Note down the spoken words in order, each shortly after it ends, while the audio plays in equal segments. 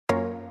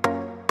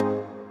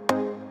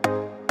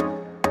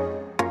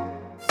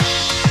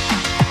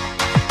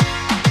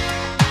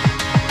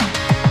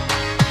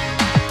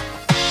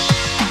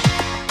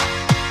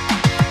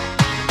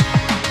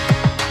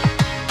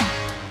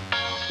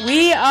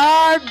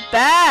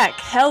back.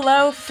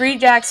 Hello, Free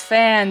Jacks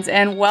fans,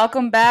 and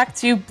welcome back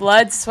to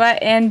Blood, Sweat,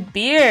 and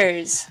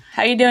Beers.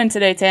 How you doing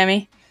today,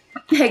 Tammy?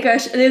 Hey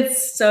gosh, it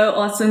is so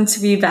awesome to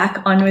be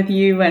back on with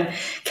you and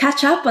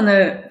catch up on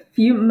a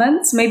few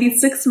months, maybe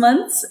 6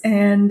 months,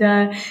 and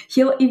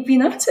hear what you've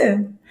been up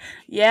to.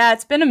 Yeah,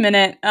 it's been a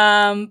minute,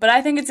 but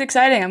I think it's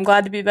exciting. I'm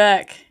glad to be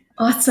back.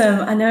 Awesome.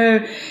 I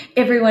know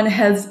everyone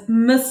has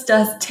missed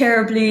us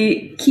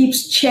terribly,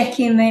 keeps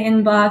checking their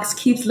inbox,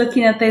 keeps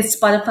looking at their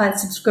Spotify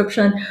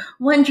subscription,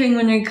 wondering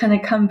when we're going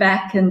to come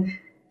back, and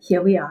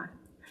here we are.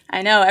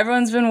 I know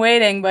everyone's been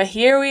waiting, but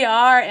here we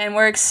are, and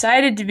we're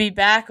excited to be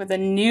back with a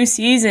new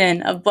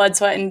season of Blood,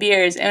 Sweat, and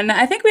Beers. And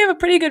I think we have a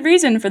pretty good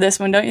reason for this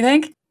one, don't you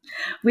think?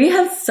 We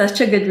have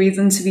such a good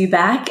reason to be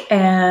back,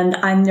 and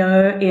I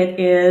know it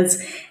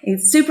is a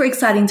super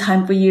exciting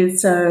time for you.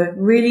 So,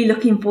 really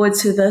looking forward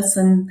to this.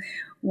 And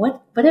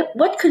what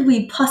could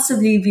we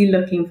possibly be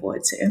looking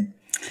forward to?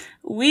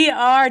 We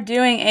are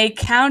doing a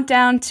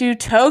countdown to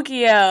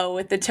Tokyo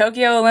with the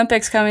Tokyo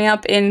Olympics coming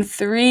up in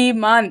 3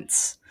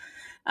 months.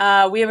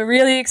 We have a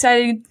really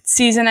exciting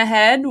season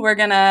ahead. We're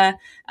gonna,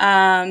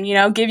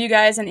 give you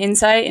guys an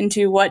insight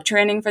into what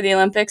training for the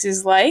Olympics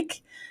is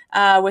like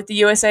with the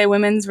USA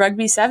Women's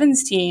Rugby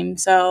Sevens team.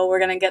 So we're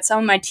gonna get some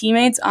of my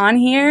teammates on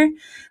here,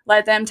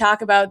 let them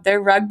talk about their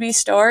rugby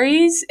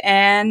stories,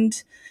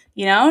 and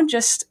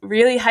just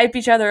really hype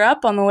each other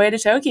up on the way to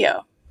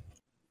Tokyo.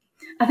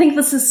 I think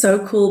this is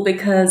so cool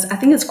because I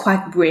think it's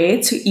quite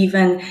rare to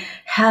even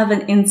have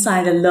an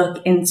insider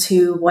look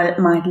into what it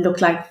might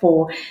look like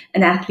for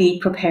an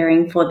athlete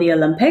preparing for the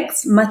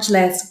Olympics, much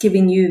less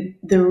giving you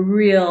the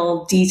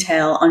real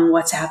detail on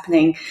what's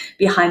happening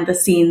behind the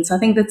scenes. I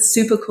think that's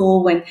super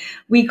cool. When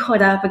we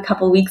caught up a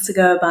couple of weeks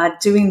ago about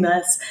doing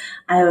this,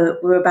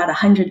 we're about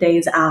 100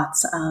 days out.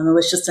 It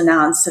was just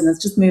announced and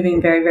it's just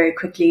moving very, very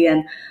quickly.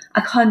 And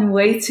I can't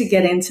wait to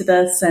get into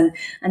this. And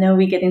I know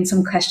we're getting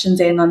some questions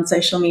in on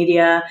social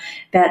media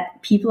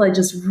that people are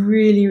just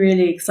really,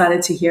 really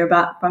excited to hear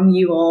about from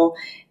you all.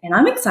 And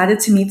I'm excited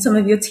to meet some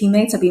of your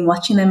teammates. I've been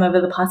watching them over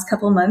the past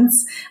couple of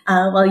months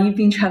while you've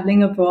been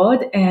traveling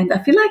abroad. And I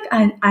feel like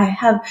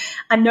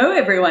I know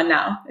everyone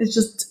now. It's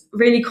just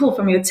really cool,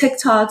 from your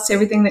TikToks to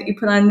everything that you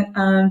put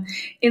on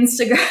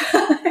Instagram.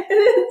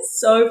 It's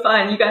so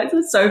fun. You guys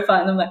are so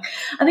fun. I'm like,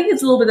 I think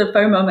it's a little bit of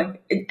FOMO. I'm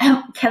like,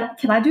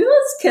 can I do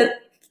this?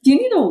 Do you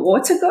need a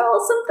water girl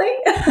or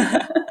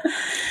something?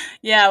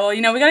 Yeah, well,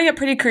 we got to get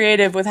pretty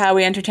creative with how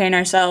we entertain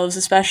ourselves,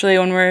 especially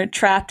when we're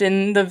trapped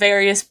in the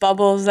various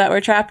bubbles that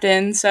we're trapped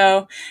in.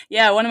 So,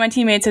 yeah, one of my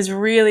teammates has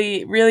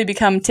really, really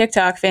become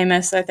TikTok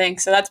famous, I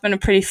think. So that's been a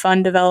pretty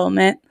fun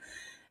development.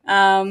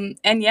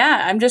 And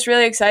yeah, I'm just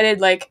really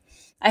excited. Like,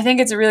 I think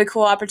it's a really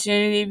cool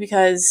opportunity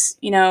because,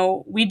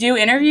 we do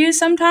interviews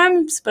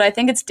sometimes, but I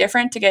think it's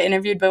different to get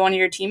interviewed by one of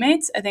your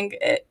teammates. I think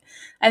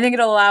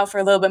it'll allow for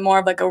a little bit more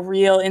of like a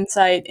real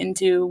insight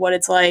into what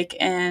it's like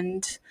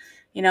and,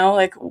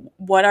 like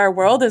what our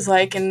world is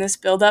like in this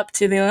build up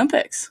to the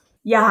Olympics.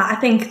 Yeah, I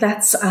think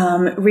that's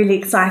really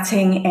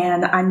exciting.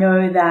 And I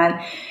know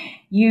that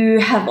you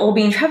have all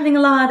been traveling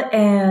a lot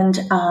and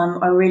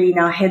are really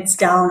now heads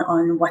down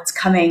on what's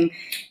coming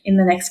in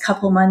the next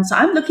couple of months. So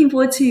I'm looking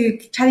forward to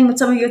chatting with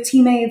some of your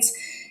teammates.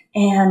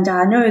 And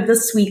I know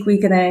this week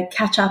we're going to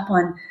catch up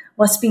on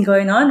what's been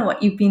going on,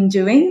 what you've been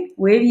doing,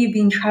 where you've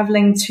been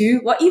traveling to,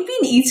 what you've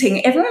been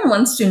eating. Everyone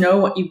wants to know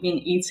what you've been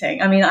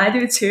eating. I mean, I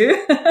do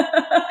too.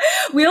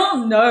 We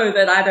all know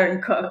that I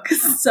don't cook.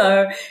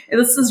 So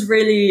this is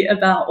really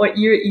about what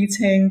you're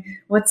eating,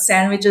 what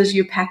sandwiches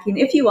you're packing,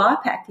 if you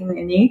are packing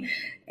any,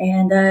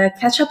 and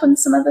catch up on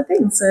some other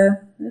things. So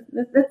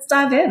let's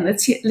dive in.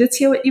 Let's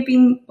hear what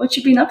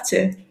you've been up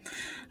to.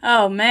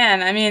 Oh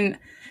man, I mean,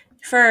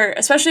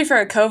 especially for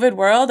a COVID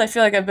world, I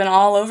feel like I've been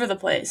all over the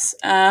place.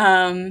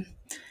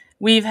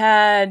 We've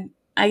had,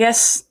 I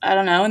guess, I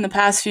don't know, in the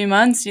past few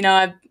months, we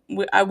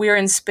were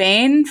in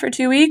Spain for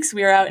 2 weeks.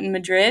 We were out in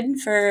Madrid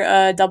for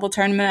a double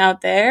tournament out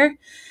there.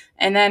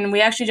 And then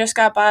we actually just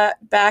got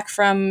back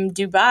from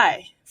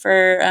Dubai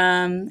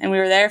and we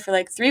were there for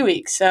like 3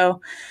 weeks.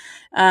 So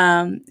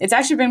it's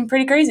actually been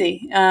pretty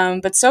crazy,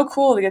 but so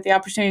cool to get the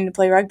opportunity to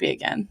play rugby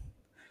again.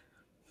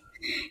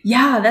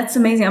 Yeah, that's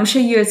amazing. I'm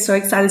sure you're so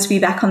excited to be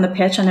back on the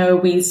pitch. I know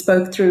we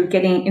spoke through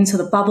getting into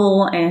the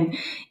bubble and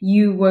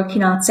you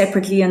working out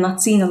separately and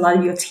not seeing a lot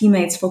of your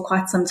teammates for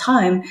quite some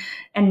time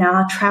and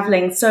now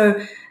traveling.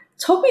 So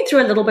talk me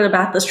through a little bit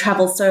about this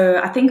travel. So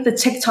I think the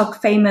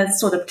TikTok famous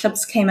sort of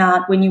clips came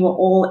out when you were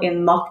all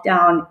in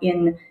lockdown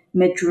in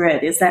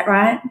Madrid. Is that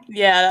right?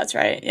 Yeah, that's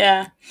right.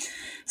 Yeah.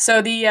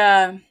 So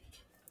the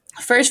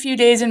first few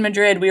days in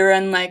Madrid, we were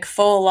in like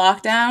full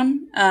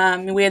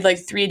lockdown. We had like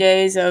 3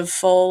 days of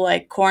full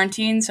like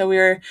quarantine. So we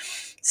were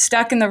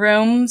stuck in the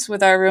rooms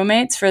with our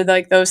roommates for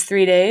like those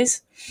 3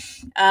 days.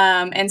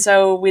 And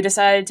so we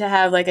decided to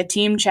have like a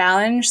team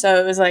challenge. So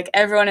it was like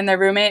everyone and their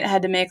roommate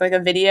had to make like a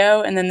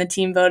video, and then the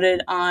team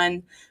voted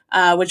on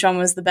which one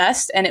was the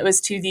best. And it was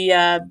to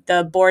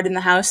the board in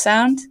the house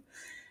sound.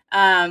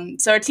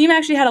 So our team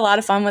actually had a lot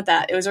of fun with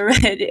that. It was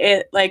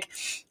like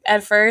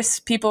at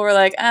first people were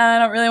like, I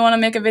don't really want to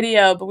make a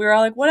video, but we were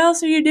all like, what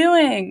else are you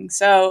doing?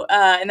 So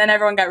and then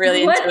everyone got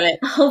really into it.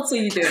 What else are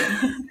you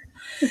doing?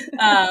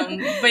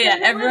 But yeah,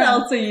 everyone. What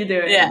else are you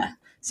doing? Yeah.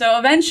 So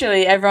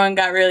eventually everyone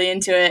got really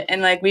into it,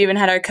 and like we even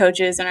had our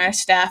coaches and our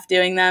staff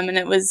doing them, and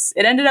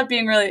it ended up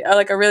being really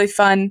like a really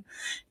fun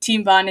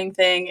team bonding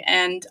thing,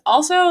 and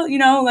also, you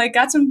know, like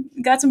got some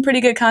pretty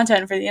good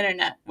content for the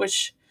internet,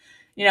 which,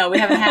 you know, we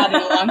haven't had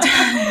in a long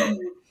time.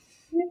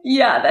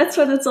 Yeah, that's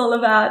what it's all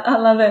about. I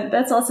love it.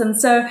 That's awesome.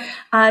 So,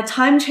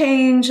 time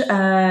change.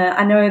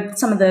 I know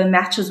some of the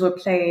matches were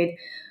played,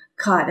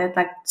 God, at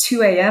like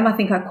 2 a.m. I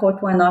think I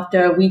caught one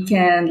after a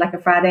weekend, like a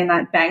Friday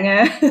night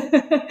banger,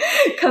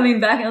 coming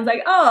back. And I was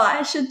like, oh,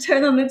 I should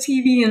turn on the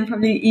TV and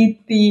probably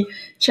eat the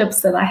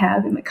chips that I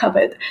have in the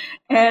cupboard.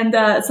 And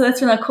so that's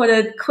when I caught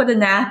a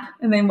nap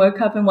and then woke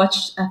up and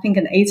watched, I think,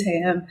 an 8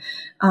 a.m.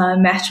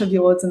 Match of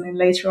yours, and then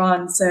later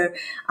on. So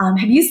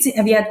have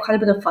you had quite a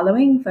bit of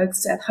following,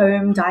 folks at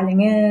home dialing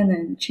in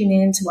and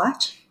tuning in to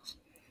watch?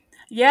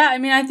 Yeah, I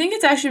mean, I think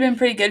it's actually been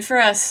pretty good for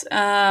us,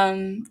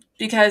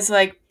 because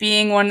like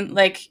being one,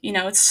 like, you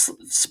know,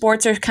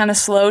 sports are kind of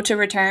slow to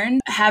return.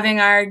 Having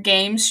our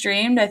game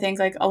streamed, I think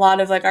like a lot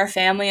of like our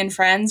family and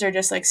friends are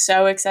just like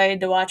so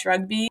excited to watch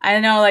rugby. I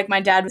know, like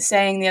my dad was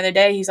saying the other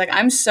day, he's like,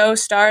 I'm so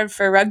starved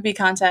for rugby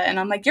content, and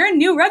I'm like, you're a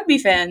new rugby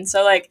fan,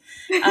 so like,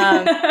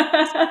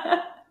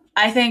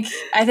 I think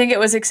it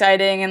was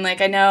exciting, and like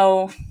I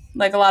know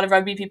like a lot of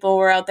rugby people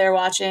were out there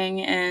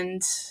watching,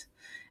 and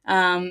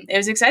it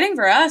was exciting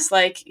for us.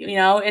 Like, you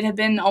know, it had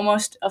been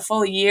almost a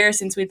full year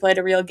since we played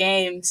a real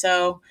game.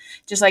 So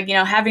just like, you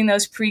know, having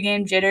those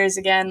pregame jitters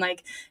again,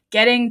 like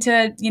getting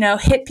to, you know,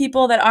 hit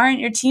people that aren't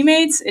your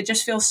teammates, it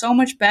just feels so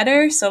much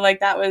better. So like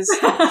that was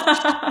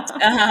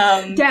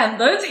damn,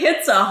 those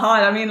hits are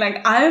hard. I mean,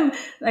 like I'm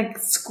like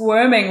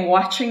squirming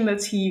watching the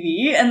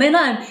TV, and then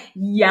I'm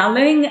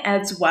yelling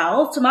as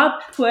well to my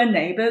poor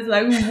neighbors,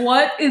 like,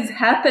 what is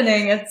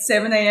happening at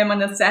 7 a.m.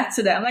 on a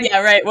Saturday? I'm like,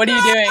 yeah, right, what are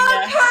you doing?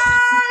 Yeah.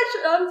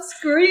 I'm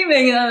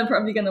screaming, and I'm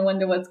probably going to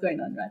wonder what's going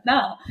on right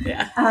now.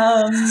 Yeah.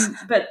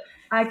 But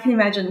I can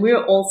imagine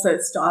we're also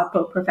starved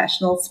for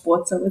professional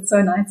sports, so it's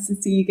so nice to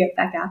see you get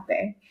back out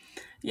there.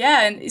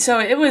 Yeah, and so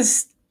it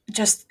was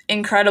just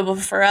incredible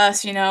for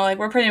us, you know, like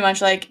we're pretty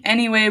much like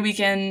any way we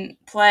can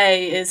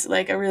play is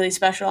like a really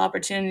special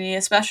opportunity,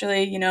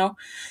 especially, you know,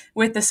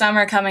 with the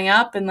summer coming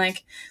up, and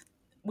like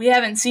we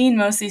haven't seen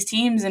most of these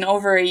teams in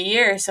over a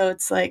year, so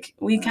it's like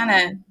we kind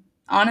of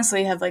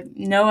honestly have like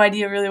no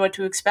idea really what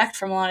to expect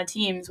from a lot of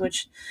teams,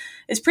 which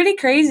is pretty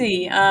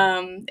crazy,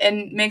 and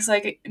makes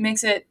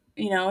it,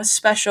 you know, a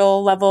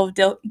special level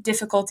of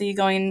difficulty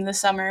going into the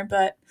summer.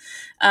 But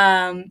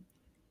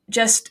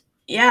just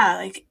yeah,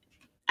 like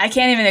I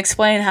can't even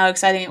explain how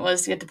exciting it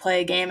was to get to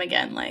play a game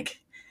again. Like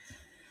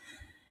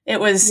it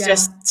was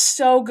just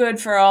so good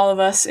for all of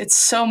us. It's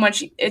so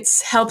much.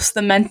 It's helps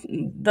the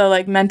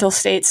like mental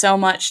state so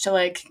much to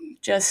like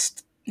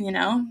just, you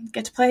know,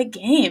 get to play a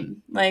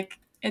game. Like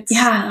it's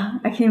I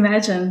can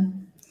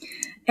imagine.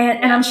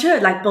 And I'm sure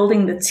like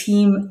building the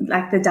team,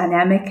 like the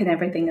dynamic and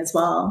everything as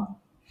well.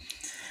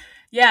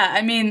 Yeah,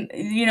 I mean,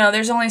 you know,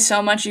 there's only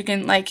so much you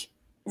can like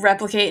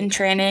replicate in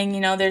training.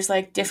 You know, there's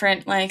like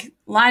different like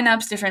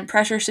lineups, different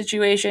pressure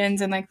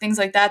situations, and like things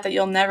like that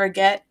you'll never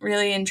get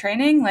really in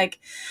training. Like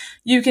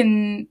you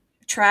can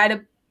try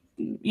to,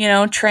 you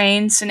know,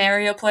 train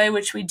scenario play,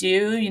 which we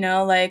do, you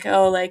know, like,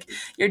 oh, like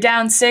you're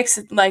down 6,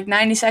 like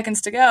 90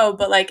 seconds to go,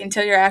 but like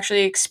until you're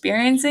actually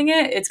experiencing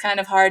it, it's kind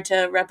of hard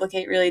to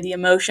replicate really the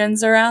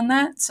emotions around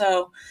that.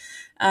 So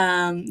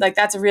like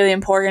that's a really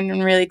important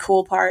and really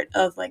cool part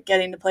of like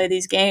getting to play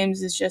these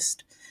games, is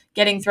just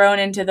getting thrown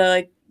into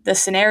the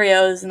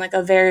scenarios in like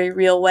a very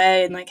real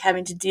way, and like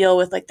having to deal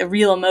with like the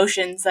real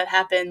emotions that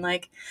happen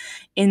like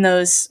in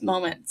those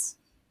moments.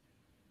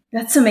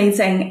 That's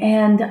amazing.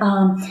 And,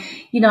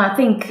 you know, I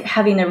think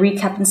having a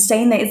recap and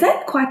staying there, is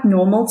that quite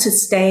normal to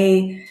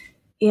stay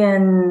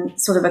in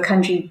sort of a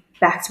country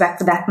back to back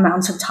to back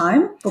amounts of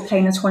time for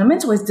playing a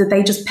tournament, or did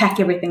they just pack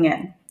everything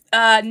in?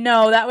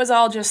 No, that was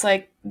all just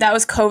like, that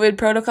was COVID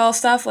protocol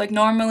stuff. Like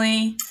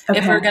normally,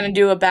 if we're going to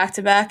do a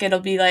back-to-back,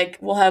 it'll be like,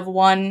 we'll have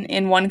one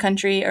in one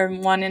country or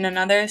one in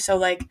another. So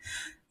like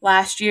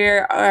last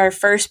year, our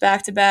first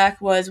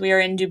back-to-back was we were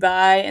in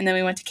Dubai, and then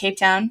we went to Cape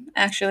Town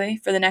actually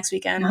for the next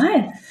weekend.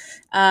 Nice.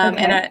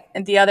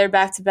 And the other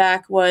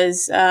back-to-back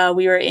was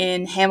we were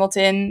in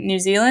Hamilton, New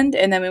Zealand,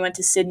 and then we went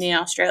to Sydney,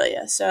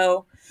 Australia.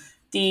 So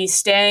the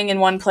staying in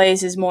one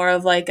place is more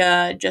of like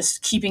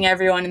just keeping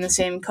everyone in the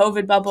same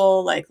COVID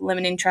bubble, like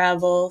limiting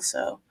travel.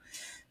 So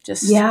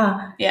just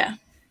yeah.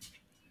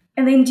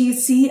 And then do you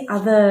see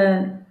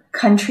other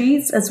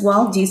countries as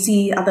well? Do you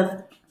see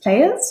other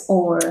players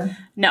or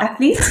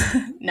athletes?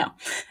 No.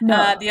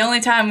 The only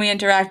time we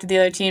interact with the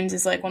other teams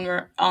is like when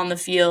we're on the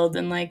field,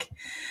 and like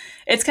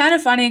It's kind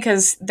of funny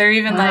because they're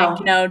even like,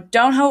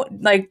 Wow.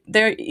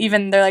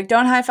 they're like,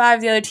 don't high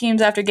five the other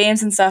teams after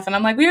games and stuff. And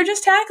I'm like, we were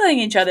just tackling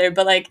each other.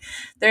 But like,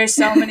 there's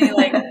so many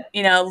like,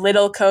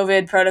 little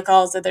COVID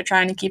protocols that they're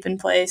trying to keep in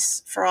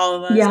place for all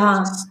of us,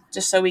 Yeah.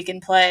 just so we can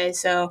play.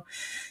 So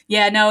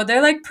yeah, no,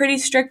 they're like pretty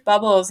strict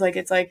bubbles. Like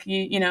it's like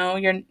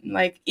you're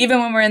like even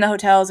when we're in the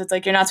hotels, it's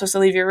like you're not supposed to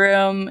leave your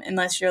room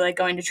unless you're like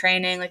going to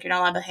training. Like you're not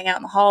allowed to hang out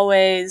in the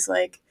hallways.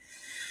 Like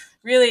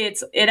really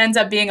it ends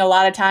up being a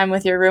lot of time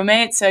with your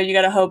roommate, so you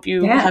got to hope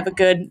you have Yeah. a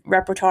good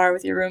repertoire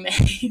with your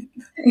roommate.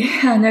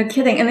 Yeah, no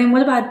kidding. And then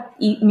what about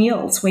eat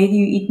meals? Where do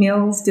you eat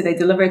meals? Do they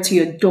deliver it to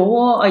your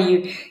door? Are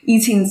you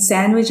eating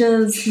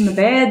sandwiches in the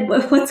bed?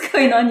 What's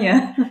going on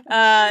here?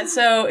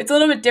 So it's a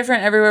little bit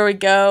different everywhere we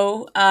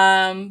go,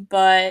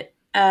 but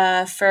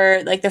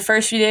for like the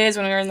first few days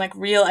when we were in like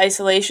real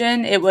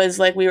isolation, it was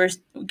like we were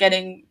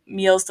getting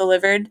meals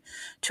delivered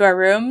to our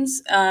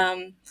rooms.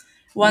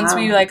 Once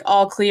we Wow. like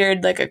all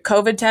cleared like a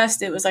COVID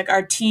test, it was like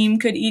our team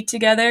could eat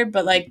together,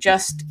 but like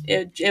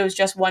it was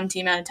just one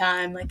team at a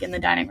time, like in the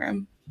dining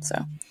room. So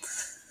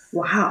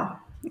Wow.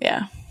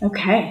 yeah.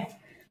 Okay.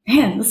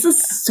 Man, this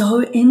is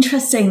so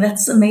interesting.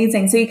 That's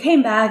amazing. So you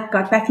came back,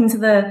 got back into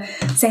the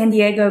San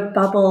Diego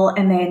bubble,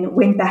 and then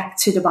went back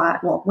to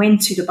Dubai. Well,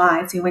 went to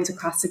Dubai, so you went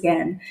across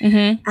again.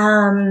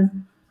 Mm-hmm.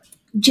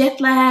 Jet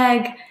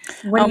lag.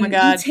 What Oh are my you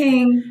God.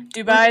 eating?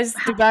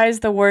 Dubai's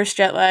the worst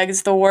jet lag.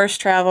 It's the worst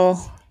travel.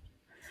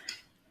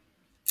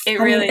 It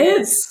I mean, really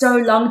is. it's so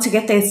long to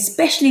get there,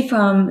 especially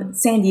from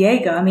San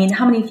Diego. I mean,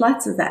 how many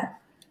flights is that?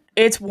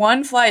 It's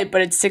one flight,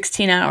 but it's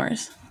 16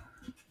 hours.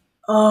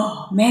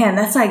 Oh man,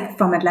 that's like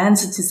from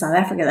Atlanta to South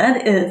Africa.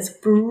 That is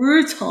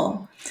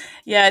brutal.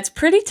 Yeah, it's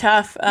pretty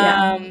tough.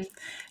 Yeah.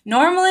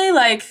 Normally,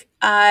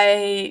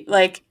 I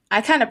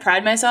kind of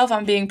pride myself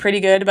on being pretty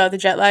good about the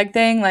jet lag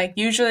thing. Like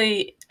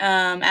usually,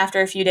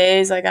 after a few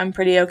days, like I'm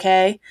pretty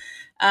okay.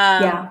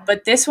 Yeah.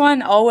 But this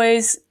one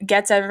always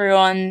gets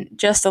everyone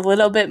just a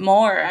little bit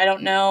more. I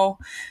don't know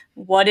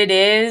what it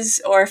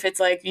is, or if it's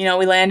like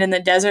we land in the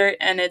desert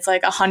and it's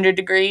like 100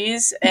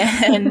 degrees,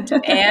 and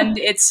the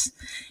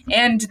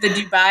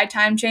Dubai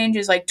time change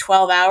is like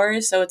 12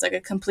 hours, so it's like a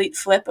complete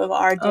flip of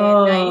our day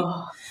and night.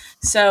 Oh,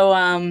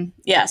 So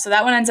yeah, so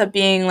that one ends up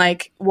being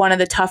like one of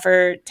the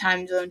tougher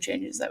time zone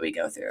changes that we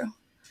go through.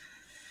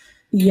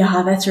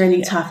 yeah, that's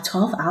really tough.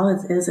 12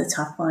 hours is a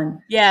tough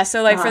one. Yeah,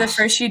 so like for the Gosh.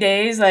 first few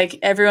days, like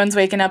everyone's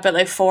waking up at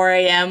like 4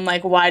 a.m.,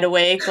 like wide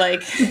awake,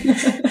 like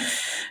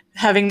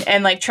having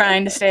and like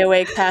trying to stay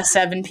awake past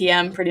 7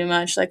 p.m. pretty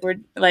much. Like we're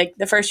like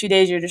the first few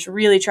days, you're just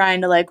really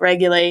trying to like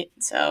regulate.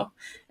 So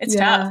it's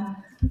tough.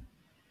 Yeah.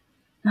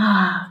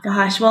 Ah,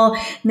 gosh. Well,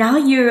 now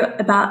you're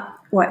about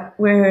what?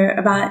 We're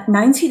about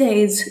 90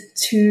 days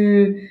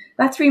to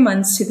about 3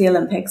 months to the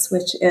Olympics,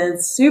 which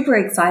is super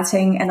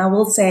exciting. And I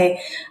will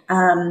say,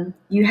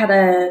 you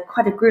had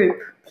quite a group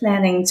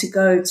planning to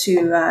go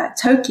to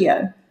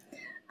Tokyo.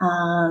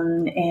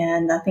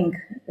 And I think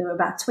there were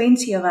about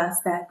 20 of us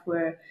that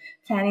were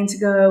planning to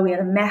go. We had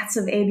a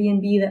massive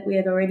Airbnb that we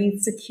had already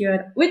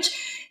secured,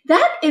 which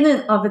that in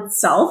and of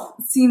itself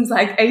seems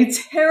like a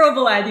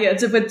terrible idea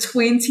to put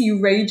 20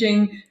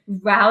 raging,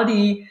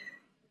 rowdy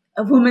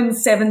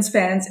women's sevens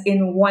fans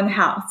in one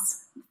house.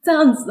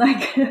 Sounds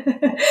like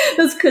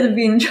this could have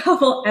been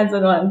trouble as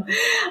it was.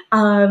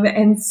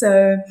 And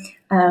so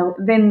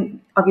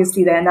then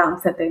obviously they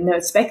announced that there are no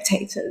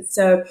spectators.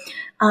 So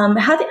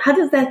how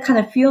does that kind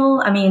of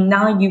feel? I mean,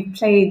 now you've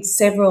played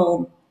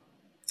several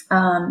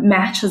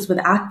matches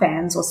without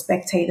fans or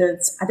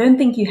spectators. I don't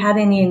think you had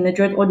any in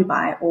Madrid or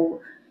Dubai, or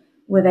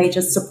were they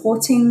just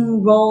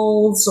supporting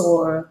roles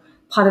or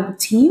part of the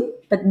team,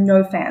 but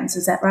no fans?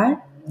 Is that right?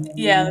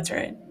 Yeah, that's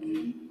right.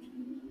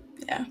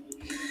 Yeah.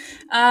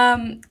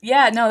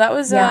 Yeah, no, that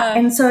was Yeah.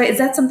 And so is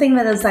that something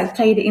that is like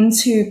played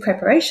into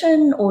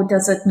preparation, or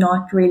does it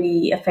not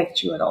really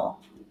affect you at all?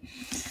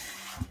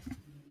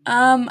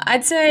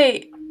 I'd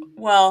say,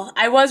 well,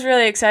 I was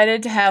really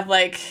excited to have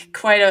like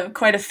quite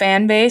a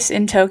fan base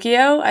in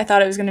Tokyo. I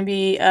thought it was going to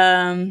be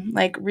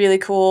like really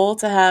cool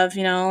to have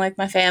like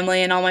my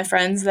family and all my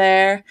friends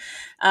there.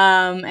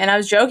 And I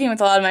was joking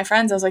with a lot of my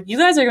friends. I was like, you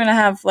guys are going to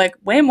have like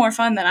way more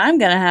fun than I'm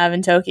going to have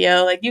in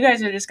Tokyo. Like you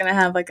guys are just going to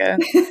have like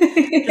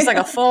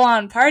a full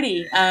on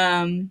party.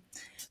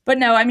 But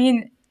no, I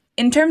mean,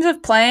 in terms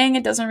of playing,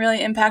 it doesn't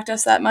really impact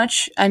us that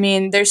much. I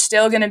mean, there's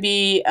still going to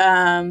be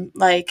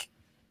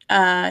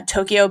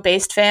Tokyo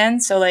based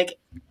fans, so Okay.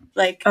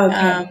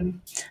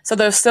 so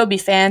there'll still be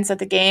fans at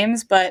the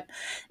games, but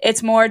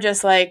it's more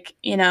just like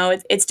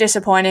it's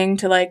disappointing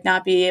to like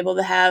not be able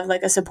to have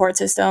like a support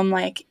system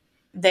like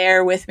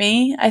there with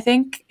me. I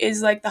think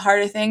is like the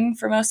harder thing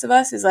for most of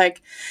us is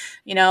like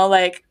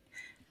like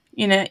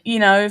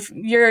if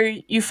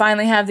you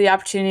finally have the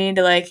opportunity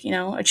to like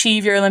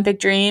achieve your Olympic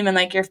dream, and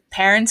like your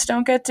parents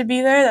don't get to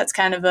be there. That's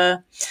kind of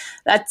the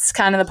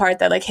part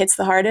that like hits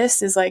the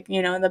hardest is like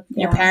your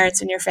Yeah.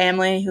 parents and your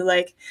family who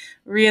like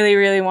really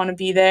really want to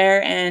be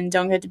there and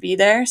don't get to be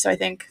there. So I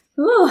think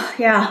Ooh,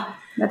 yeah.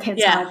 That hits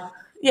yeah, hard.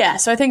 yeah.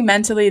 So I think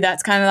mentally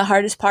that's kind of the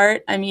hardest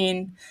part. I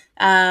mean,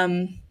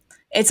 um,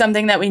 it's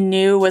something that we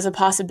knew was a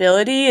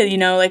possibility. You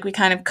know, like we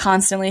kind of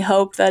constantly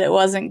hoped that it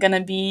wasn't going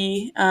to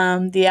be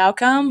the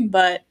outcome,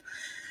 but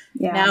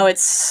now Yeah.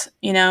 it's,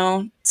 you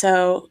know,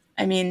 so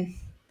I mean,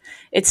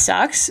 it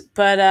sucks,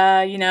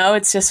 but you know,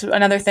 it's just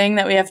another thing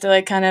that we have to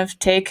like kind of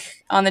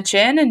take on the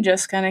chin and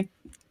just kind of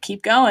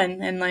keep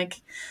going and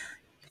like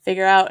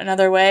figure out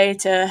another way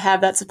to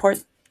have that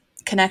support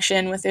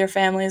connection with your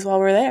families while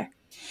we're there.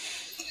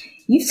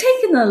 You've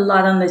taken a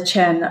lot on the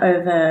chin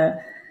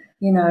over,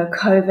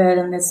 COVID,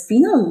 and there's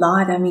been a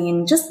lot. I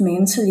mean, just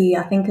mentally,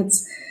 I think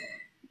it's,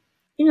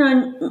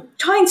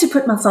 trying to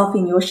put myself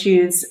in your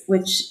shoes,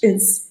 which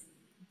is,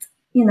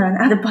 an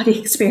out of body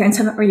experience.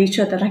 I'm not really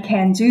sure that I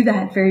can do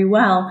that very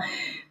well,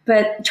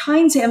 but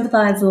trying to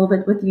empathize a little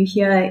bit with you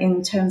here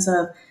in terms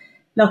of,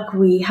 look,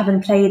 we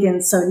haven't played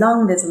in so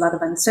long. There's a lot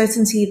of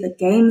uncertainty. The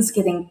game's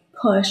getting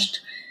pushed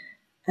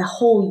a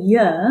whole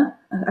year.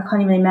 I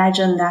can't even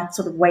imagine that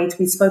sort of wait.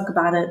 We spoke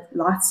about it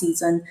last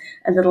season,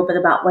 a little bit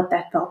about what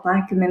that felt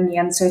like, and then the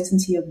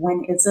uncertainty of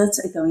when is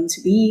it going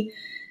to be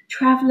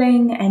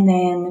traveling, and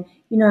then,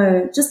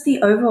 just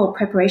the overall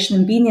preparation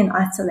and being in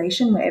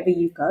isolation wherever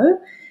you go.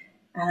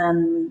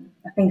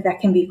 I think that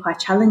can be quite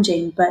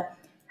challenging. But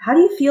how do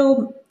you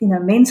feel,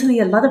 mentally?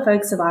 A lot of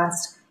folks have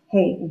asked,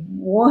 hey,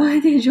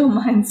 what is your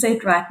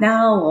mindset right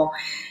now? Or,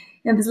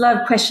 there's a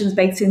lot of questions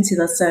baked into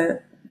this. So,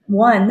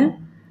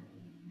 one,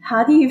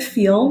 how do you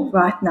feel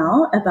right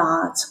now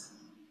about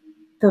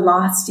the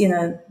last,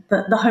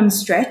 the home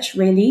stretch,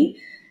 really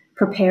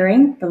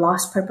preparing, the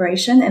last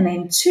preparation? And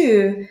then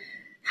two,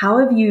 how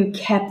have you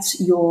kept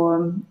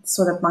your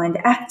sort of mind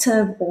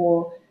active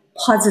or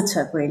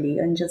positive, really,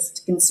 and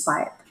just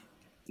inspired?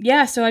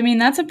 Yeah, so I mean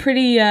that's a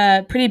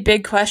pretty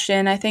big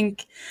question. I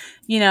think,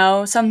 you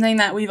know, something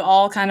that we've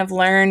all kind of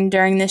learned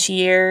during this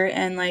year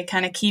and like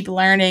kind of keep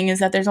learning is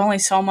that there's only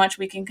so much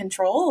we can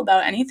control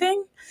about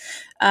anything.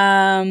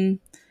 Um,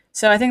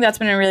 so I think that's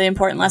been a really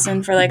important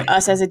lesson for like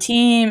us as a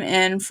team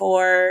and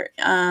for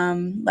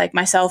like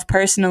myself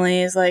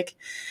personally is like,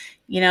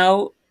 you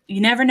know, you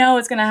never know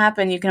what's going to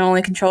happen. You can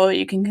only control what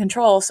you can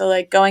control. So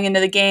like going into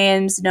the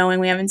games, knowing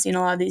we haven't seen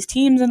a lot of these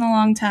teams in a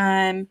long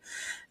time,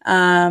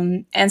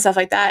 and stuff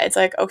like that. It's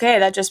like, okay,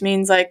 that just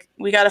means like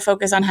we got to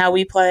focus on how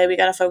we play. We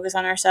got to focus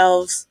on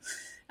ourselves.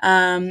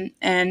 And,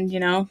 you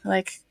know,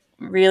 like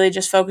really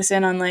just focus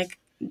in on like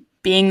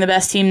being the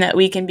best team that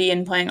we can be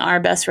and playing our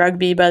best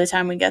rugby by the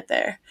time we get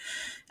there.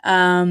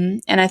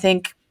 And I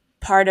think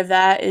part of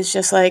that is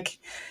just like,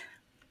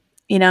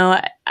 you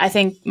know, I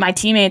think my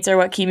teammates are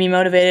what keep me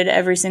motivated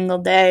every single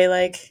day.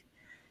 Like,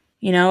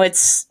 you know,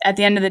 it's at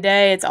the end of the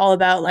day, it's all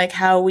about like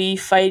how we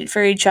fight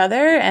for each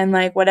other and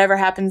like whatever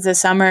happens this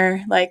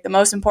summer, like the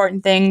most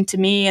important thing to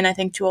me and I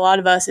think to a lot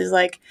of us is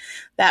like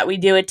that we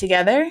do it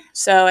together.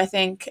 So I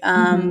think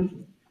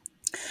Mm-hmm.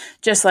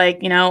 just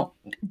like, you know,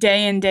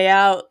 day in, day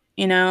out,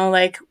 you know,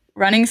 like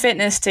running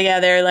fitness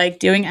together, like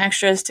doing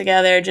extras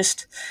together,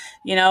 just,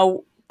 you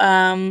know,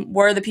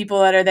 we're the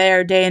people that are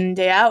there day in and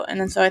day out. And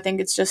then so I think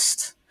it's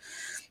just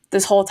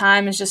this whole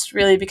time has just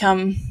really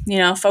become, you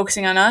know,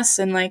 focusing on us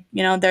and like,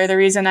 you know, they're the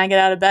reason I get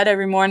out of bed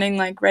every morning,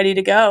 like ready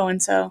to go.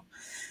 And so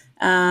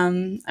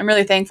I'm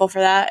really thankful for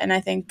that. And I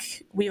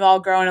think we've all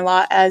grown a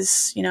lot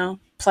as, you know,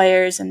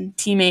 players and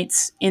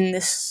teammates in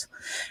this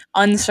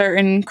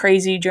uncertain,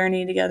 crazy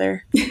journey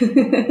together.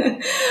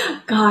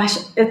 Gosh,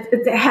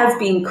 it has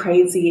been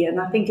crazy.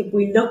 And I think if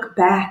we look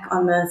back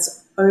on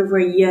this over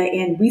a year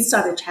in, we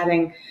started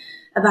chatting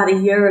about a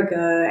year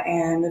ago,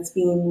 and it's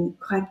been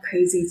quite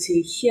crazy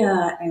to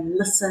hear and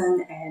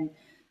listen and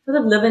sort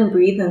of live and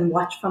breathe and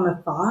watch from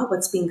afar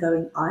what's been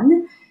going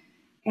on.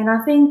 And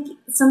I think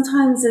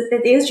sometimes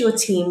it is your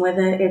team,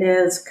 whether it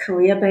is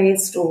career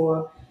based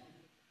or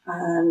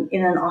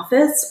in an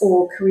office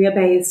or career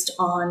based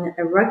on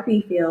a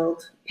rugby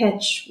field,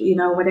 pitch,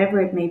 whatever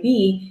it may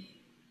be,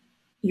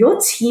 your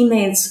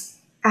teammates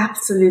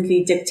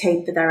absolutely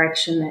dictate the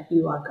direction that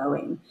you are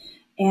going.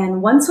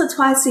 And once or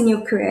twice in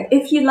your career,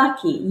 if you're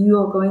lucky, you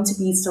are going to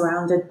be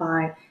surrounded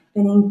by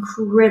an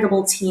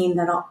incredible team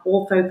that are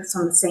all focused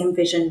on the same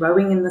vision,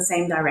 rowing in the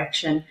same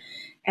direction.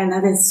 And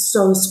that is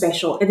so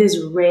special. It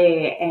is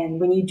rare.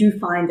 And when you do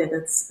find it,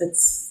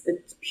 it's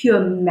pure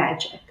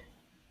magic.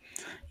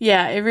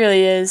 Yeah, it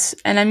really is.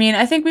 And I mean,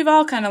 I think we've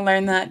all kind of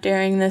learned that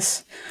during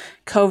this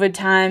COVID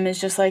time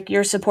is just like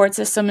your support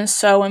system is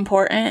so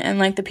important and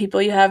like the people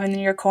you have in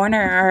your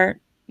corner are,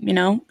 you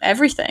know,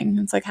 everything.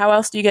 It's like, how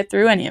else do you get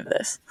through any of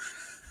this?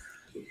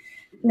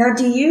 Now,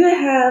 do you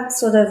have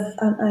sort of,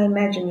 I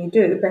imagine you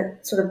do,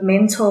 but sort of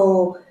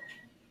mental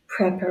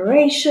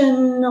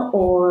preparation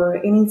or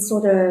any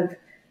sort of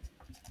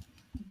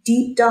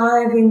deep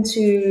dive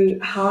into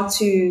how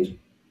to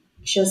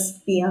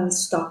just be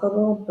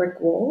unstoppable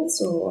brick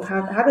walls, or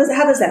how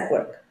does that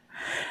work?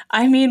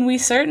 I mean, we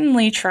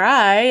certainly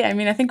try. I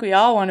mean, I think we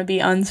all want to be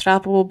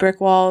unstoppable brick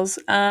walls.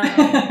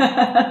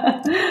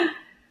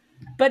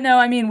 But no,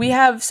 I mean, we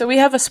have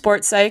a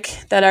sports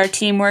psych that our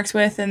team works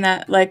with and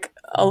that like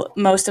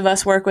most of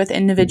us work with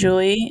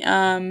individually.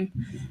 And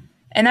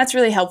that's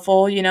really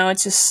helpful. You know,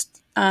 it's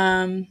just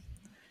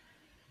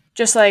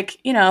just like,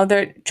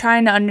 they're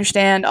trying to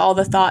understand all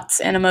the thoughts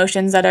and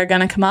emotions that are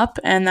going to come up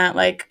and that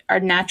like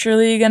are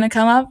naturally going to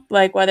come up,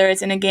 like whether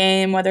it's in a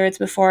game, whether it's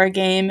before a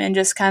game, and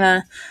just kind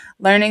of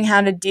learning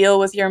how to deal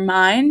with your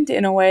mind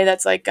in a way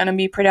that's like going to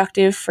be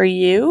productive for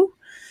you.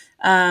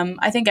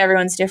 I think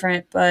everyone's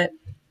different, but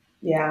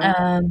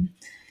it's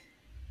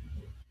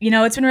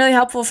been really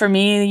helpful for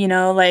me,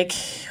 like,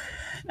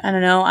 I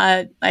don't know,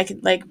 I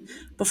like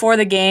before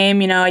the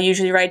game, I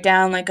usually write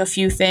down like a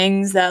few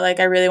things that like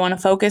I really want to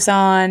focus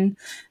on.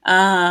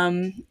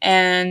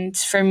 And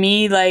for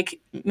me, like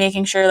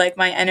making sure like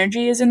my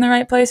energy is in the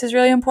right place is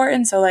really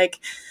important. So like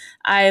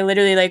I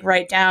literally like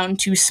write down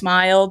to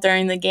smile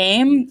during the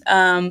game,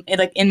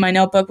 like in my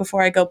notebook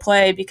before I go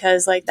play,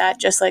 because like that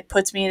just like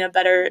puts me in a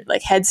better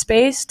like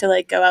headspace to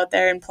like go out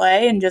there and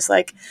play and just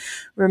like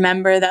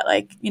remember that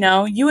like,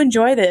 you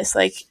enjoy this,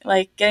 like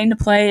getting to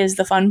play is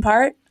the fun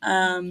part.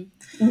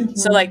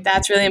 So like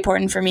that's really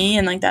important for me,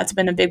 and like that's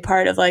been a big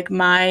part of like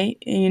my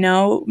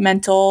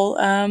mental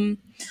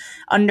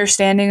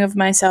understanding of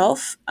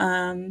myself.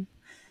 And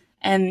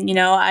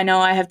I know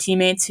I have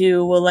teammates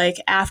who will like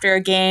after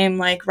a game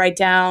like write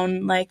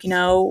down like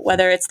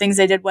whether it's things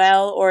they did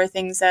well or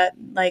things that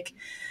like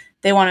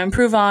they want to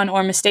improve on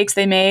or mistakes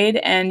they made,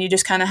 and you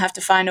just kind of have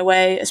to find a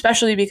way,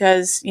 especially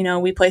because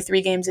we play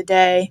 3 games a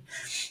day.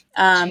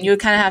 You would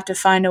kind of have to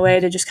find a way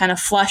to just kind of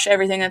flush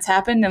everything that's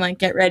happened and like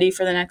get ready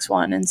for the next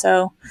one. And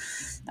so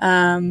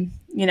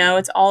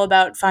it's all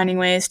about finding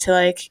ways to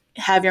like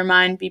have your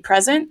mind be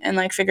present and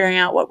like figuring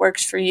out what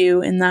works for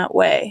you in that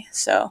way.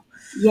 So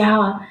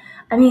yeah,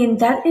 I mean,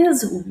 that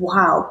is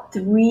wow.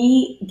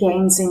 3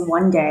 games in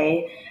one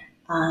day,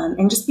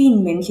 and just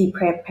being mentally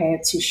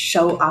prepared to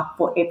show up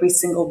for every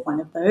single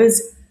one of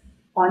those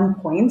on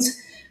point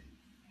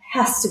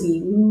has to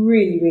be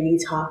really, really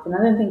tough. And I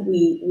don't think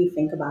we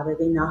think about it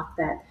enough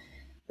that,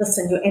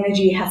 listen, your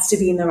energy has to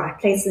be in the right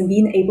place, and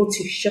being able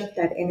to shift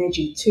that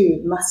energy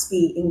too must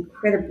be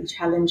incredibly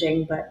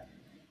challenging, but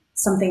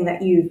something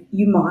that you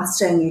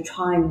master and you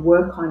try and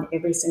work on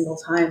every single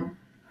time.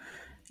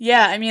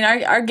 Yeah, I mean,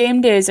 our game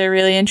days are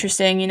really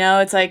interesting.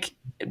 It's like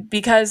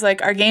because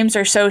like our games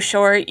are so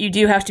short, you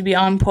do have to be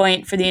on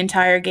point for the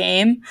entire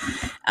game,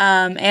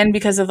 and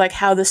because of like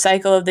how the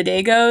cycle of the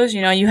day goes,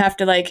 you have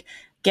to like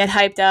get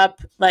hyped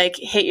up, like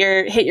hit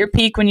your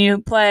peak when you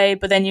play,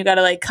 but then you got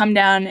to like come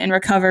down and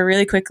recover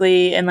really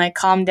quickly and like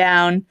calm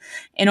down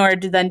in order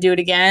to then do it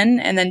again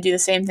and then do the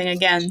same thing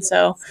again.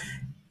 So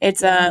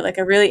it's like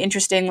a really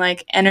interesting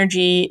like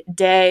energy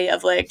day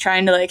of like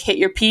trying to like hit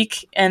your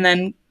peak and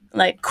then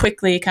like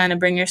quickly kind of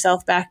bring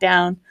yourself back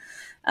down.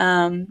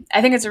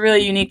 I think it's a really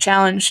unique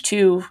challenge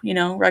to,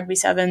 rugby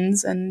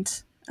sevens,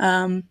 and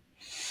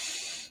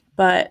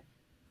but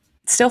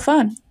it's still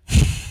fun.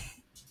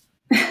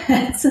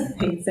 That's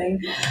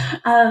amazing.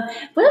 What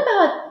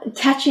about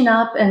catching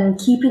up and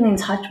keeping in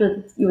touch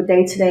with your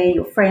day to day,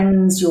 your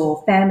friends,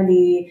 your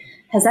family?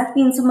 Has that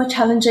been somewhat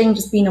challenging,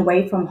 just being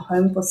away from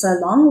home for so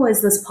long, or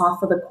is this par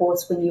for the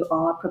course when you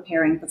are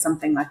preparing for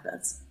something like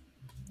this?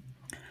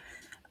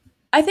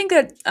 I think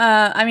that,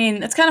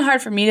 it's kind of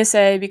hard for me to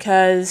say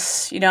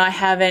because, I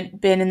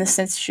haven't been in the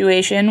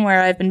situation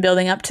where I've been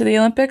building up to the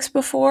Olympics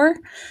before.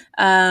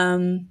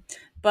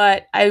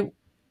 But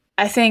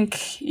I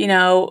think,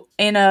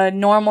 in a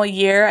normal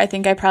year, I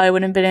think I probably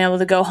wouldn't have been able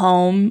to go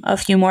home a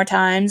few more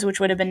times, which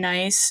would have been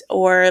nice,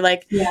 or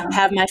like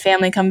have my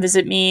family come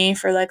visit me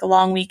for like a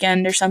long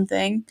weekend or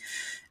something.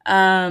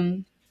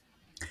 But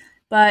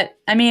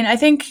I mean, I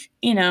think,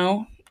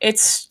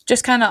 it's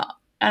just kind of,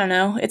 I don't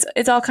know,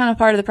 it's all kind of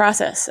part of the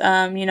process.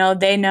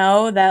 They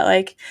know that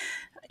like,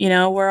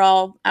 we're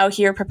all out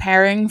here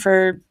preparing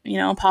for,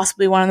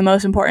 possibly one of the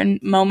most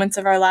important moments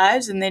of our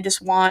lives, and they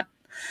just want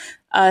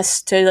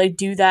us to like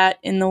do that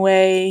in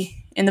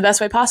the best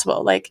way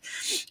possible. Like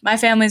my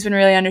family's been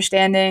really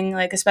understanding,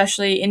 like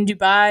especially in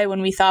Dubai when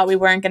we thought we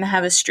weren't going to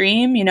have a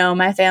stream,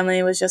 my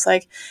family was just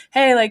like,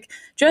 hey, like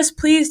just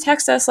please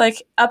text us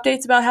like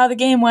updates about how the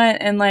game went,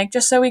 and like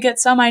just so we get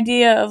some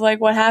idea of like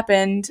what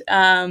happened.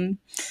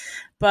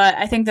 But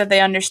I think that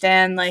they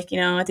understand, like,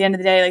 at the end of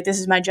the day, like this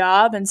is my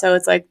job, and so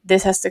it's like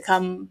this has to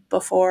come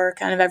before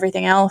kind of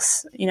everything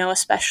else,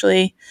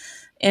 especially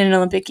in an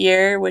Olympic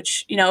year,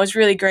 which, is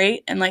really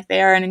great. And like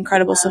they are an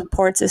incredible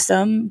support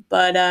system.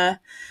 But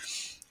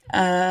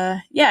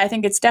I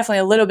think it's definitely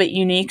a little bit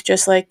unique,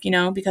 just like,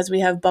 because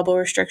we have bubble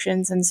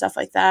restrictions and stuff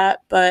like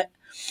that. But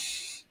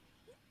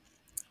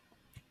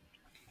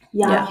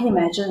I can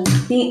imagine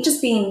being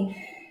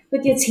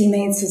with your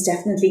teammates has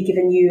definitely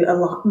given you a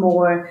lot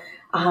more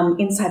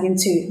insight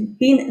into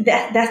being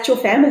that's your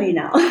family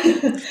now.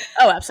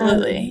 Oh,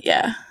 absolutely.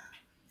 Yeah.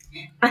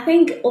 I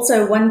think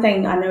also one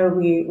thing, I know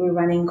we're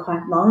running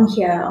quite long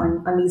here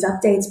on these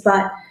updates,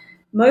 but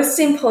most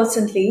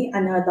importantly,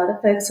 I know a lot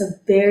of folks are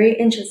very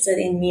interested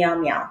in Meow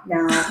Meow.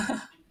 Now,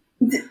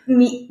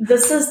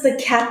 this is the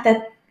cat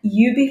that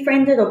you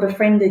befriended or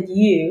befriended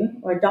you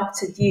or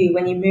adopted you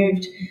when you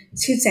moved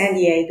to San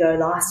Diego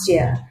last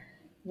year.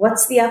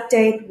 What's the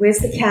update? Where's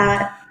the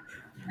cat?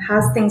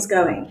 How's things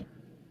going?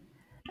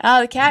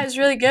 The cat is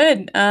really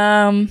good.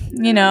 I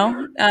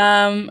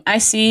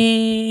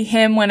see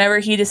him whenever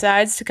he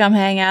decides to come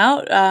hang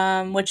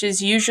out, which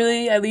is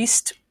usually at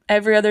least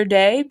every other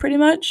day, pretty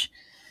much.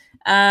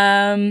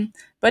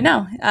 But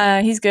no,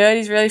 he's good.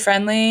 He's really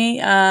friendly.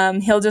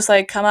 He'll just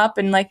like come up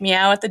and like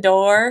meow at the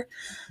door.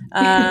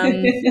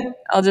 Um,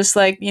 I'll just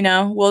like,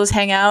 we'll just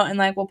hang out and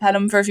like we'll pet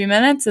him for a few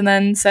minutes and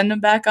then send him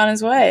back on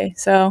his way.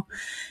 So,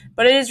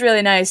 but it is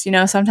really nice.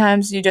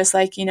 Sometimes you just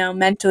like,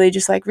 mentally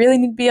just like really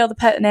need to be able to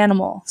pet an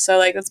animal. So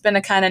like it's been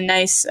a kind of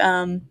nice,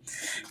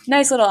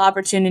 nice little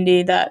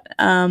opportunity that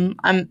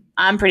I'm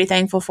pretty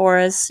thankful for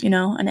as,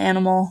 an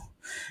animal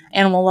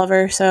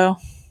lover. So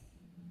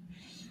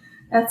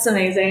That's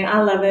amazing.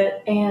 I love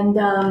it. And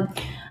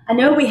I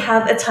know we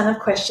have a ton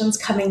of questions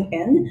coming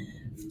in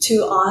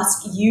to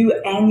ask you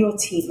and your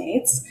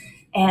teammates.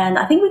 And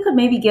I think we could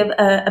maybe give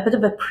a bit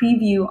of a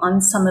preview on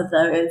some of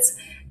those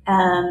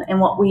and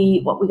what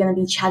we're going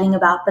to be chatting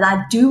about. But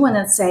I do want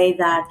to say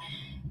that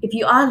if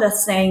you are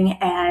listening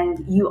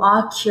and you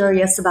are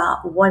curious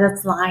about what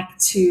it's like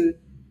to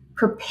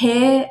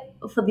prepare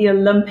for the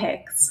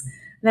Olympics,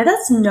 let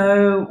us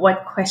know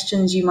what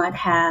questions you might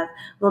have.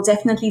 We'll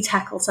definitely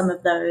tackle some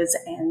of those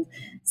and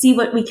see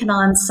what we can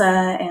answer.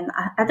 And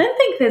I don't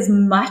think there's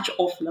much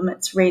off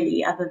limits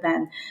really, other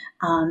than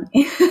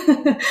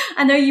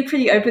I know you're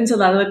pretty open to a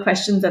lot of the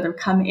questions that have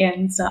come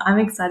in. So I'm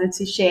excited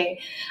to share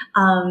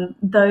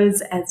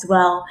those as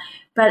well.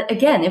 But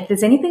again, if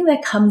there's anything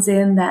that comes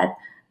in that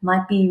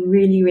might be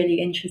really,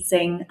 really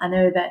interesting, I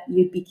know that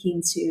you'd be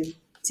keen to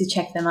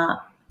check them out.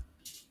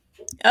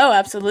 Oh,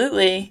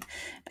 absolutely.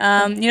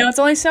 It's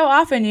only so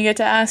often you get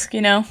to ask,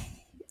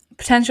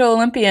 potential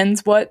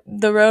Olympians what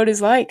the road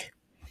is like.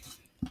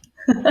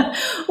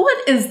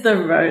 What is the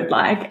road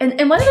like?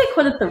 And why do they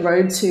call it the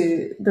road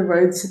to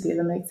the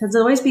Olympics? Has it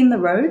always been the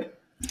road?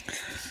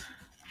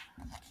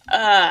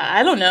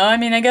 I don't know. I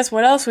mean, I guess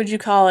what else would you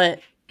call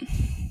it?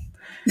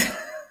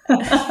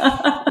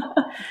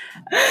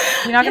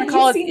 You're not going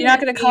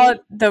to call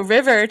it the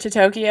river to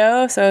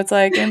Tokyo, so it's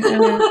like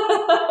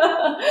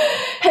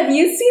Have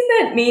you seen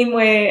that meme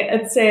where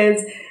it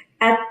says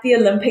at the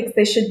Olympics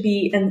there should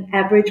be an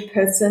average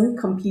person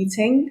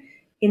competing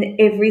in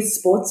every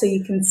sport so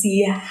you can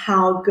see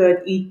how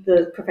good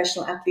the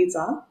professional athletes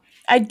are?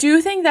 I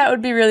do think that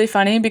would be really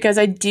funny because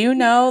I do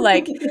know,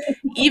 like,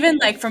 even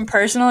like from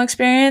personal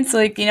experience,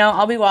 like,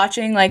 I'll be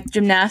watching like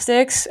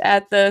gymnastics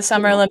at the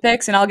Summer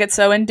Olympics and I'll get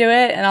so into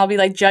it and I'll be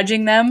like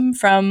judging them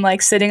from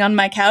like sitting on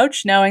my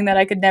couch knowing that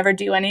I could never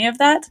do any of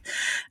that.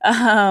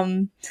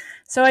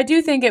 So I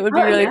do think it would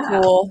be really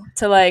cool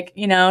to like,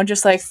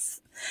 just like,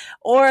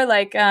 or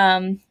like,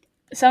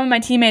 some of my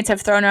teammates have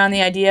thrown around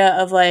the idea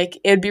of like,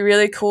 it would be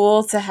really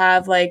cool to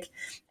have like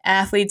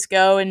athletes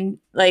go and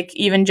like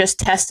even just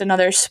test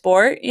another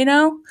sport,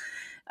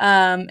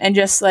 and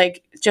just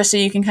so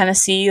you can kind of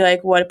see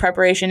like what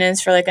preparation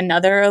is for like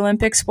another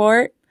Olympic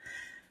sport.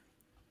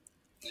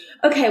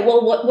 Okay,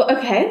 well,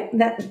 okay,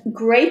 that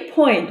great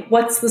point.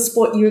 What's the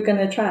sport you're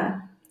gonna try?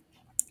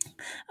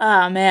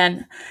 Oh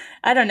man,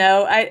 I don't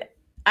know.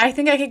 I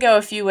think I could go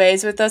a few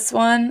ways with this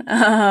one.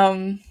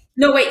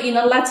 No, wait, you're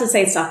not allowed to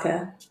say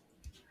soccer.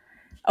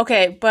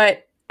 Okay,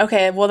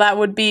 well that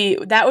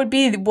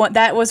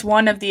was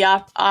one of the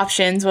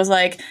options was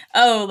like,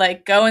 oh,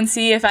 like go and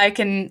see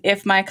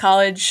if my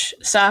college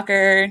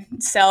soccer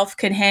self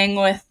could hang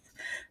with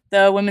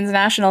the women's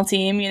national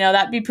team,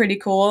 that'd be pretty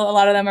cool. A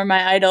lot of them are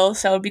my idols,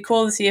 so it'd be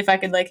cool to see if I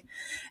could like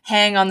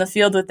hang on the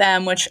field with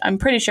them, which I'm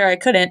pretty sure I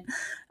couldn't.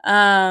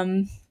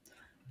 But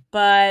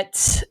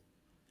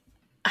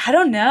I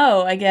don't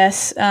know, I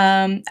guess.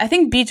 I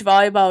think beach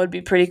volleyball would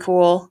be pretty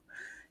cool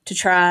to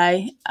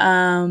try.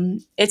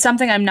 It's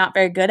something I'm not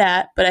very good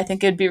at, but I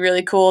think it'd be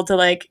really cool to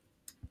like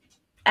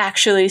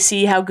actually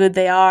see how good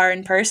they are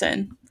in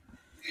person.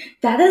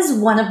 That is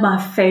one of my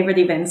favorite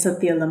events at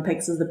the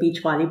Olympics is the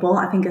beach volleyball.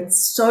 I think it's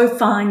so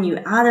fun.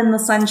 You're out in the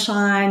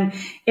sunshine.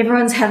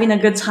 Everyone's having a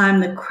good time.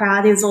 The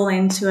crowd is all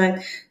into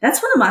it.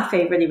 That's one of my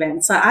favorite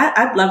events. So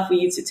I'd love for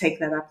you to take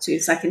that up too,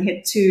 so I can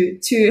hit two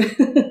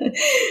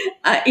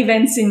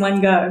events in one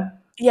go.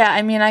 Yeah,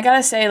 I mean, I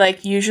gotta say,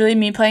 like, usually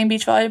me playing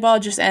beach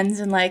volleyball just ends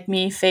in, like,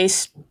 me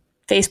face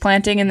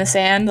planting in the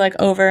sand, like,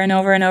 over and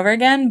over and over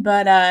again.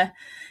 But I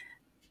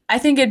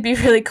think it'd be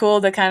really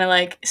cool to kind of,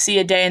 like, see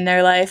a day in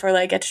their life or,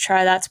 like, get to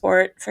try that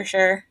sport for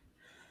sure.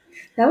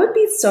 That would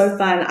be so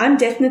fun. I'm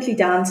definitely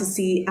down to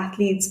see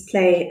athletes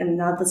play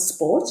another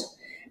sport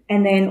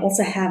and then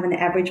also have an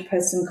average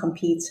person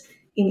compete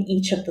in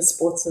each of the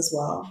sports as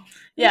well.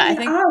 Yeah, I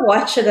think I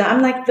watch it.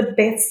 I'm like the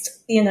best,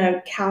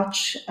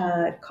 couch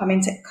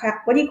commentator.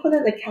 What do you call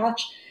it? The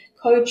couch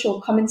coach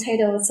or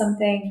commentator or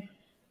something.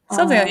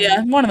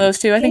 Yeah, one of those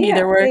two. I think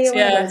either works.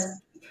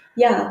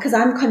 Yeah, because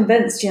I'm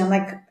convinced. I'm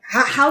like,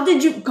 how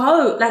did you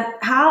go? Like,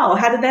 how?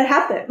 How did that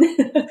happen?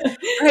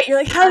 Right. You're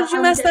like, how did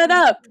you mess that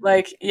up?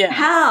 Like, yeah.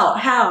 How?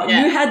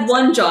 Yeah. You had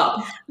one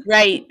job.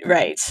 Right.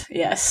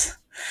 Yes.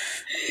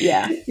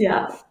 Yeah.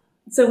 Yeah.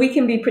 So we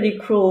can be pretty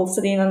cruel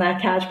sitting on our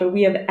couch, but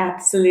we have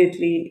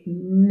absolutely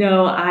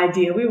no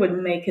idea. We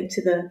wouldn't make it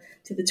to the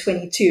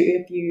 22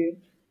 if you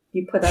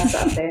put us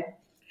up there.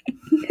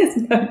 There's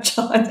no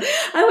chance.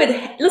 I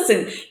would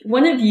listen.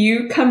 One of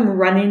you come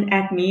running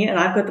at me, and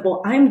I've got the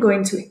ball. I'm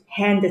going to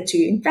hand it to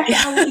you. In fact,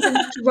 I will even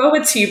throw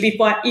it to you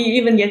before you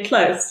even get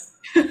close.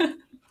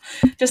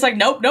 Just like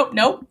nope.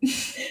 Nope. There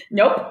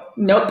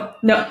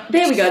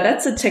we go.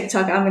 That's a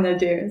TikTok I'm gonna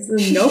do. So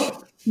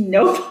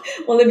nope.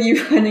 All of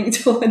you running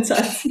towards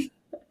us.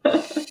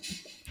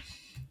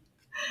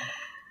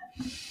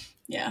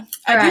 Yeah,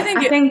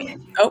 I think.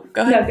 Oh,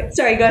 go ahead. No,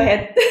 sorry, go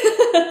ahead.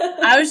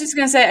 I was just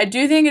gonna say, I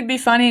do think it'd be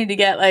funny to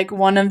get like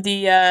one of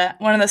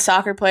the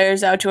soccer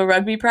players out to a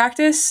rugby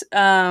practice,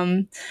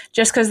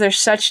 just because they're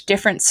such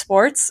different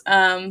sports,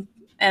 and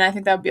I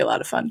think that would be a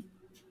lot of fun.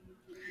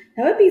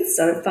 That would be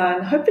so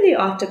fun. Hopefully,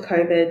 after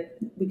COVID,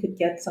 we could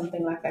get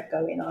something like that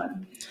going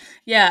on.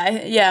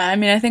 Yeah. I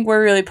mean, I think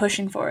we're really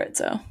pushing for it,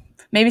 so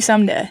maybe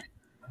someday.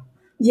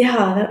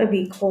 Yeah, that would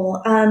be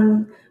cool.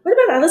 What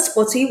about other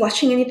sports? Are you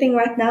watching anything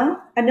right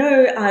now? I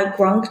know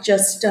Gronk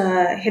just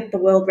hit the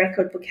world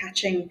record for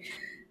catching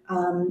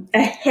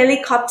a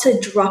helicopter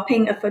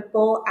dropping a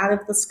football out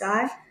of the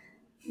sky.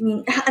 I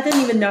mean, I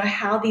don't even know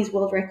how these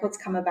world records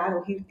come about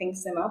or who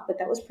thinks them up, but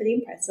that was pretty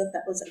impressive.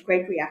 That was a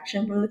great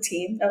reaction from the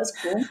team. That was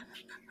cool.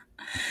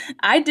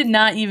 I did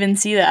not even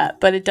see that,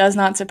 but it does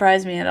not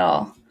surprise me at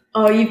all.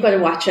 Oh, you've got to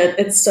watch it.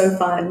 It's so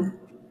fun.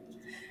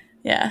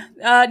 Yeah.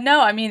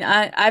 No, I mean,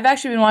 I've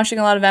actually been watching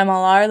a lot of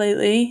MLR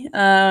lately.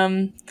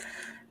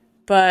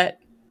 But,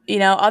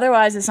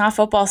 otherwise it's not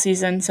football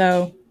season,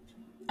 so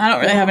I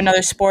don't really have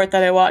another sport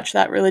that I watch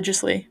that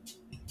religiously.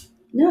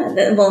 No,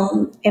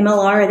 well,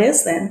 MLR it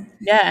is then.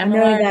 Yeah, MLR. I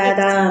know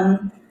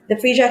that the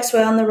Free Jacks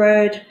were on the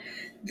road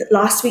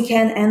last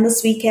weekend and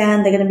this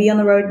weekend. They're going to be on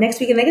the road next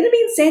weekend. They're going to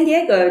be in San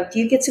Diego. Do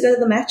you get to go to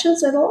the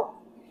matches at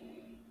all?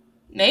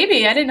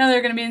 Maybe. I didn't know they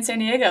were going to be in San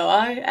Diego.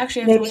 I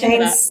actually have to look into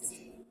that.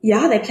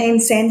 Yeah, they play in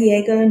San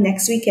Diego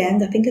next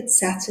weekend. I think it's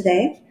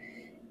Saturday.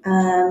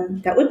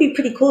 That would be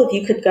pretty cool if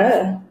you could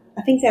go.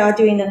 I think they are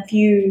doing a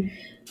few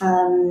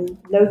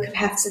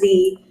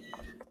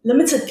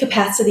limited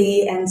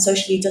capacity and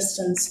socially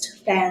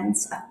distanced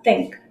fans, I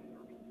think.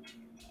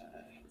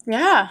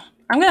 Yeah,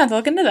 I'm going to have to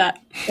look into that.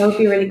 That would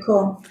be really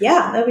cool.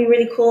 Yeah, that would be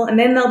really cool. And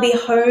then they'll be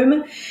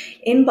home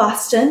in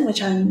Boston,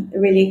 which I'm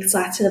really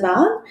excited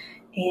about,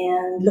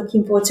 and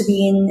looking forward to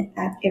being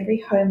at every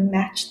home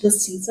match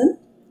this season.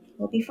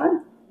 It'll be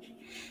fun.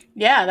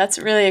 Yeah, that's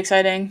really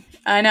exciting.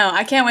 I know.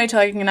 I can't wait till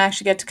I can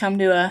actually get to come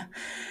to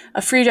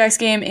a Free Jacks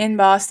game in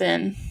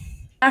Boston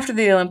after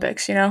the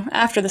Olympics,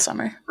 after the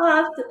summer.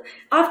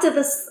 After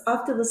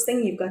this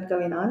thing you've got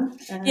going on.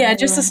 Yeah,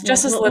 just this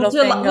little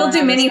thing. We'll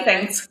do many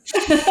things.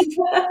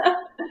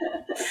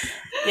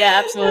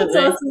 Yeah, absolutely.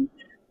 That's awesome.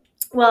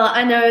 Well,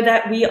 I know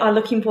that we are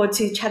looking forward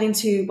to chatting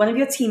to one of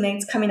your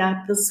teammates coming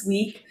out this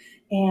week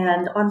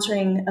and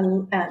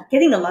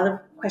getting a lot of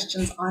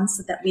questions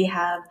answered that we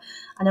have.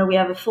 I know we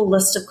have a full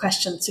list of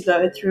questions to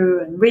go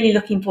through, and really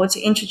looking forward to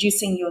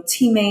introducing your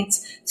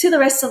teammates to the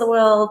rest of the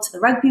world, to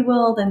the rugby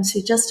world, and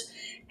to just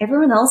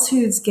everyone else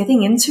who's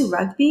getting into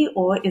rugby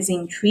or is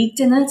intrigued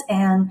in it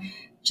and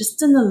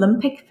just an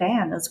Olympic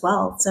fan as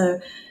well. So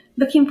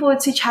looking forward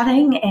to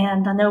chatting,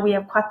 and I know we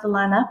have quite the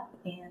lineup,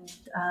 and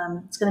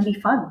it's going to be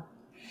fun.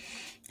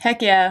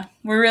 Heck yeah.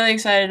 We're really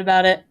excited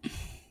about it.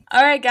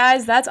 All right,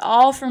 guys, that's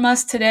all from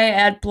us today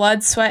at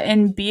Blood, Sweat,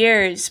 and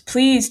Beers.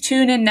 Please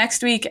tune in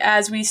next week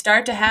as we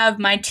start to have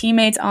my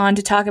teammates on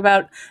to talk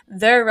about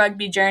their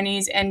rugby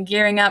journeys and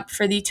gearing up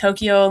for the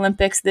Tokyo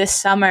Olympics this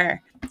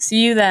summer.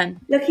 See you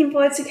then. Looking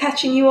forward to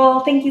catching you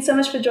all. Thank you so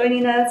much for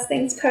joining us.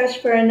 Thanks, Coach,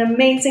 for an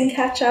amazing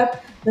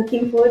catch-up.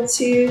 Looking forward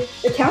to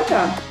the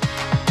countdown.